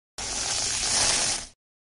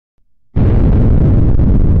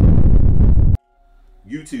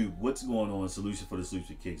YouTube, what's going on? Solution for the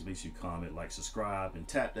Solution Kicks. Make sure you comment, like, subscribe, and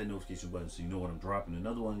tap that notification button so you know when I'm dropping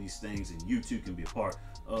another one of these things, and you too can be a part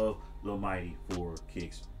of the Mighty 4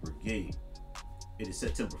 Kicks Brigade. It is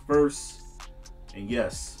September 1st, and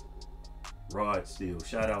yes, Rod Steel,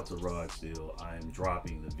 shout out to Rod Steel. I am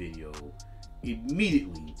dropping the video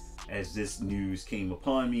immediately as this news came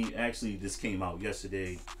upon me. Actually, this came out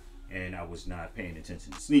yesterday, and I was not paying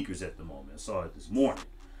attention to sneakers at the moment. I saw it this morning.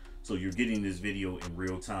 So you're getting this video in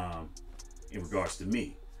real time in regards to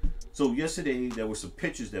me. So yesterday there were some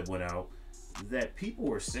pictures that went out that people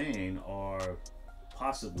were saying are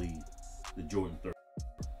possibly the Jordan 30.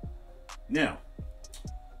 Now,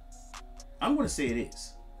 I'm going to say it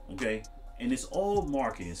is, okay? And it's all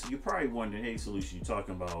marketing. So you're probably wondering, hey, Solution, you're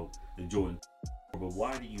talking about the Jordan 30, but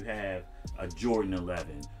why do you have a Jordan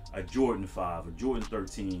 11, a Jordan 5, a Jordan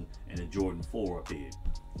 13, and a Jordan 4 up here?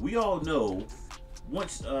 We all know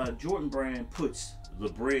once Jordan brand puts the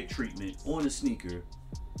bread treatment on a sneaker,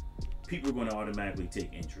 people are going to automatically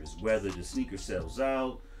take interest, whether the sneaker sells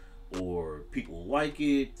out or people like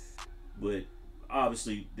it, but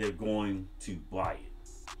obviously they're going to buy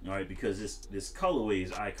it, all right, because this colorway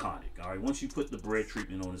is iconic. All right, once you put the bread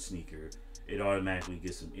treatment on a sneaker, it automatically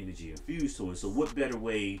gets some energy infused to it. So what better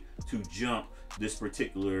way to jump this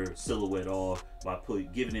particular silhouette off by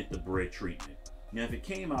giving it the bread treatment? Now, if it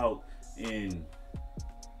came out in,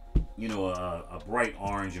 you know, a bright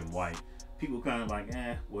orange and white, people kind of like,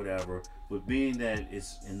 whatever. But being that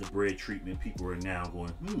it's in the bread treatment, people are now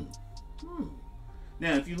going,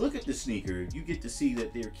 Now, if you look at the sneaker, you get to see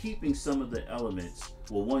that they're keeping some of the elements,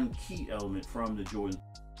 well, one key element from the Jordan,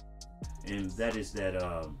 and that is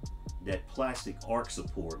that plastic arc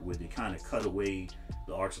support where they kind of cut away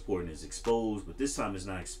the arc support and it's exposed, but this time it's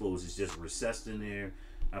not exposed, it's just recessed in there.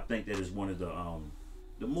 I think that is one of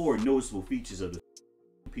the more noticeable features of the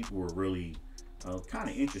people were really kind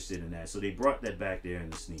of interested in that, so they brought that back there in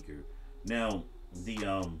the sneaker. Now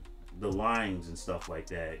the lines and stuff like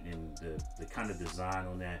that, and the kind of design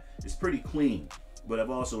on that is pretty clean, but I've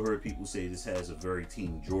also heard people say this has a very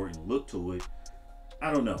Team Jordan look to it.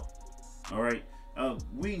 I don't know. All right,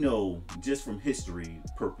 we know just from history,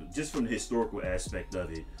 just from the historical aspect of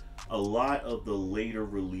it, a lot of the later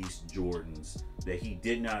released Jordans that he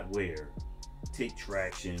did not wear take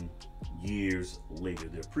traction years later.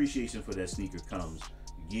 The appreciation for that sneaker comes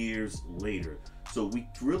years later. So we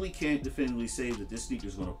really can't definitively say that this sneaker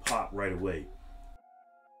is going to pop right away.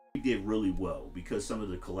 He did really well because some of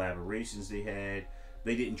the collaborations they had,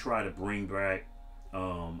 they didn't try to bring back a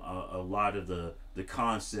lot of the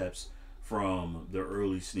concepts from the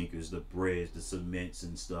early sneakers, the breads, the cements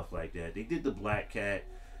and stuff like that. They did the Black Cat,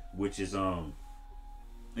 which is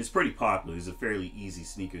it's pretty popular. It's a fairly easy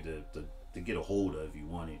sneaker to get a hold of if you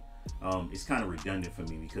want it. It's kind of redundant for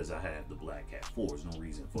me because I have the Black Cat 4. There's no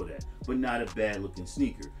reason for that, but not a bad looking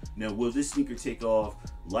sneaker. Now, will this sneaker take off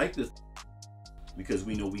like the, because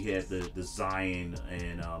we know we had the Zion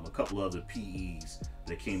and a couple other PEs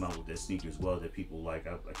that came out with that sneaker as well that people like.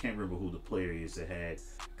 I can't remember who the player is that had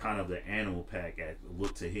kind of the animal pack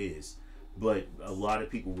look to his, but a lot of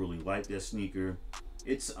people really like that sneaker.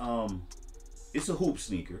 It's a hoop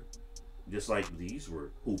sneaker, just like these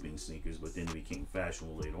were hooping sneakers, but then they became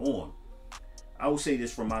fashionable later on. I will say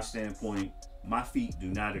this from my standpoint, my feet do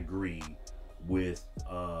not agree with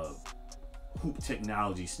hoop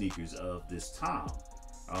technology sneakers of this time.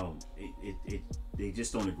 They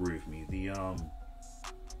just don't agree with me. The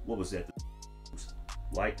what was that?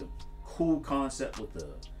 Like the cool concept with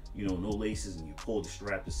the, you know, no laces and you pull the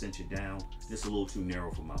strap to cinch it down. Just a little too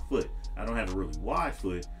narrow for my foot. I don't have a really wide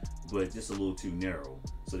foot, but just a little too narrow.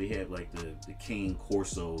 So they had like the King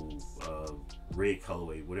Corso red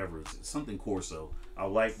colorway, whatever, something Corso. I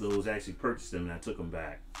like those. I actually purchased them and I took them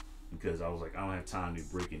back because I was like, I don't have time to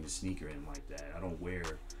break in the sneaker in like that. I don't wear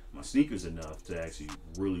my sneakers enough to actually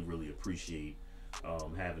really appreciate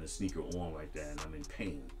having a sneaker on like that, and I'm in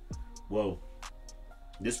pain. Well,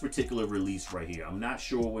 this particular release right here, I'm not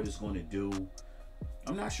sure what it's going to do.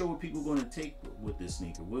 I'm not sure what people are going to take with this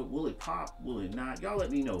sneaker. Will it pop? Will it not? Y'all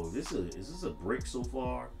let me know. Is this a brick so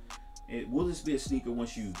far? Will this be a sneaker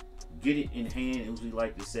once you get it in hand, as we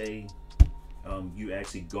like to say, you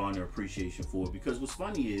actually garner appreciation for it? Because what's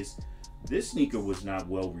funny is this sneaker was not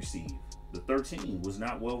well received. The 13 was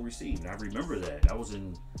not well received. And I remember that. I was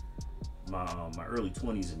in my early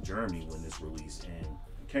 20s in Germany when this released, and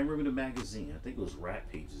I can't remember the magazine. I think it was Rap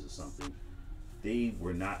Pages or something. They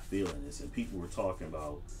were not feeling this, and people were talking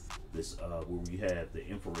about this where we have the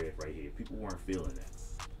infrared right here. People weren't feeling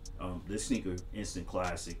that. This sneaker, instant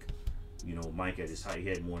classic. You know, Mike at his height, he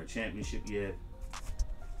hadn't won a championship yet.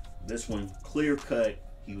 This one, clear cut,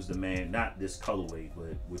 he was the man. Not this colorway,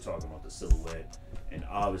 but we're talking about the silhouette. And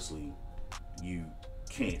obviously, you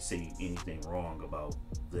can't say anything wrong about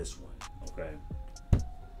this one. Okay,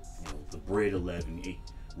 the Bread 11,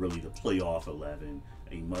 really the Playoff 11,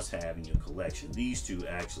 a must-have in your collection. These two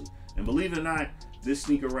actually, and believe it or not, this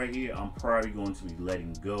sneaker right here, I'm probably going to be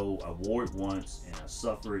letting go. I wore it once and I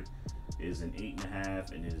suffered. It is an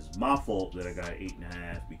 8.5, and it is my fault that I got an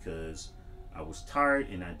 8.5 because I was tired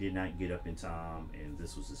and I did not get up in time, and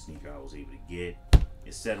this was the sneaker I was able to get.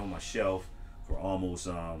 It sat on my shelf for almost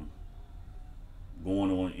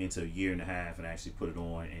going on into a year and a half, and I actually put it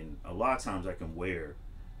on. And a lot of times I can wear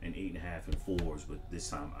an 8.5 and 4s, but this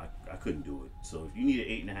time I couldn't do it. So if you need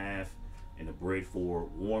an 8.5 and a Bread 4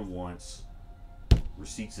 worn once,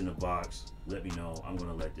 receipts in the box, let me know. I'm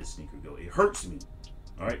gonna let this sneaker go. It hurts me,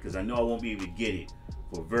 all right, because I know I won't be able to get it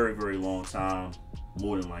for a very, very long time,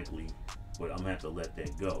 more than likely, but I'm gonna have to let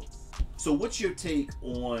that go. So what's your take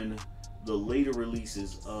on the later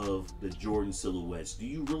releases of the Jordan silhouettes? Do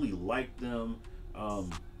you really like them?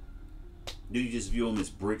 Do you just view them as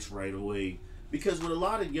bricks right away? Because what a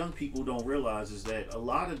lot of young people don't realize is that a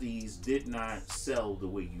lot of these did not sell the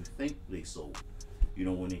way you think they sold,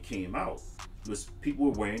 when they came out. Because people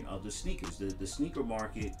were wearing other sneakers. The sneaker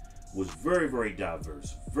market was very, very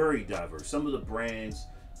diverse, very diverse. Some of the brands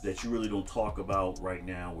that you really don't talk about right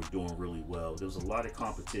now were doing really well. There was a lot of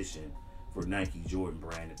competition for Nike Jordan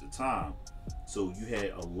brand at the time. So you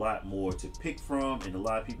had a lot more to pick from, and a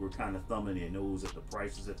lot of people were kind of thumbing their nose at the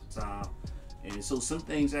prices at the time. And so some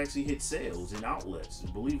things actually hit sales in outlets,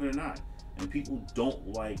 believe it or not. And people don't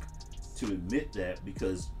like to admit that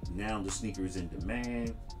because now the sneaker is in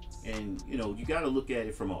demand. And you got to look at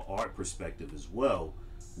it from an art perspective as well,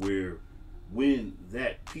 where when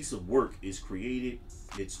that piece of work is created,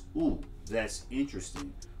 it's, ooh, that's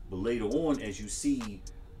interesting. But later on, as you see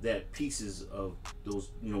that pieces of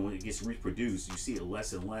those, when it gets reproduced, you see it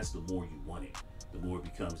less and less the more you want it, the more it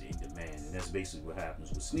becomes in demand. And that's basically what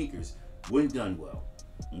happens with sneakers when done well.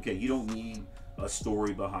 Okay, you don't need a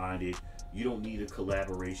story behind it. You don't need a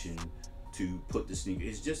collaboration to put the sneaker.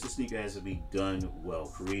 It's just the sneaker has to be done well,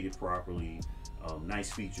 created properly,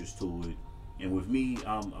 nice features to it. And with me,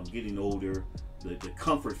 I'm getting older. The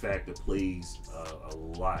comfort factor plays a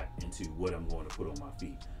lot into what I'm going to put on my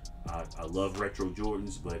feet. I love retro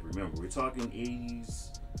Jordans, but remember, we're talking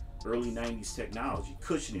 80s, early 90s technology,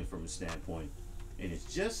 cushioning from a standpoint, and it's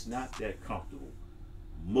just not that comfortable.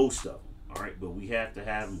 Most of them, all right, but we have to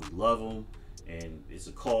have them. We love them, and it's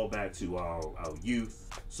a callback to our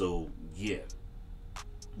youth. So yeah,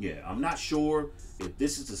 I'm not sure if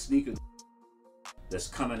this is a sneaker that's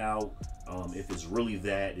coming out. If it's really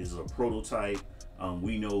that, is a prototype.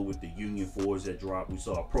 We know with the Union 4s that dropped, we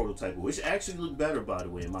saw a prototype, which actually looked better, by the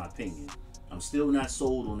way, in my opinion. I'm still not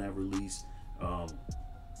sold on that release.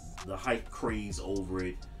 The hype craze over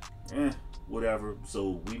it, whatever.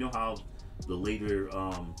 So we know how the later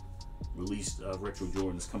released retro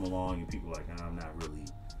Jordans come along, and people are like, I'm not really,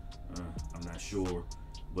 I'm not sure.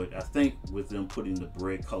 But I think with them putting the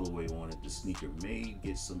Bread colorway on it, the sneaker may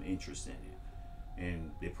get some interest in it.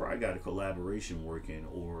 And they probably got a collaboration working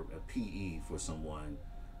or a PE for someone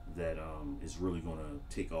that is really going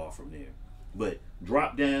to take off from there. But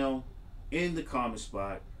drop down in the comment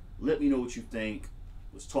spot. Let me know what you think.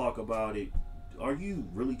 Let's talk about it. Are you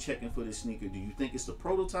really checking for this sneaker? Do you think it's the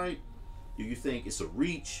prototype? Do you think it's a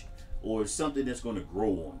reach? Or something that's going to grow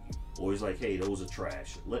on you? Or it's like, hey, those are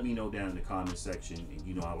trash. Let me know down in the comment section.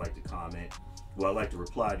 And I like to comment. Well, I like to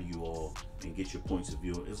reply to you all and get your points of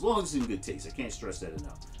view. As long as it's in good taste. I can't stress that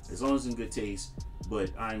enough. As long as it's in good taste. But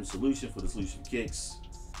I'm Solution for the Solution Kicks.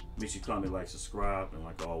 Make sure you comment, like, subscribe. And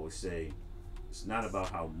like I always say, it's not about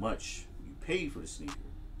how much you paid for the sneaker.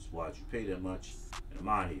 It's why you pay that much. And I'm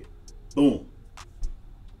out here. Boom.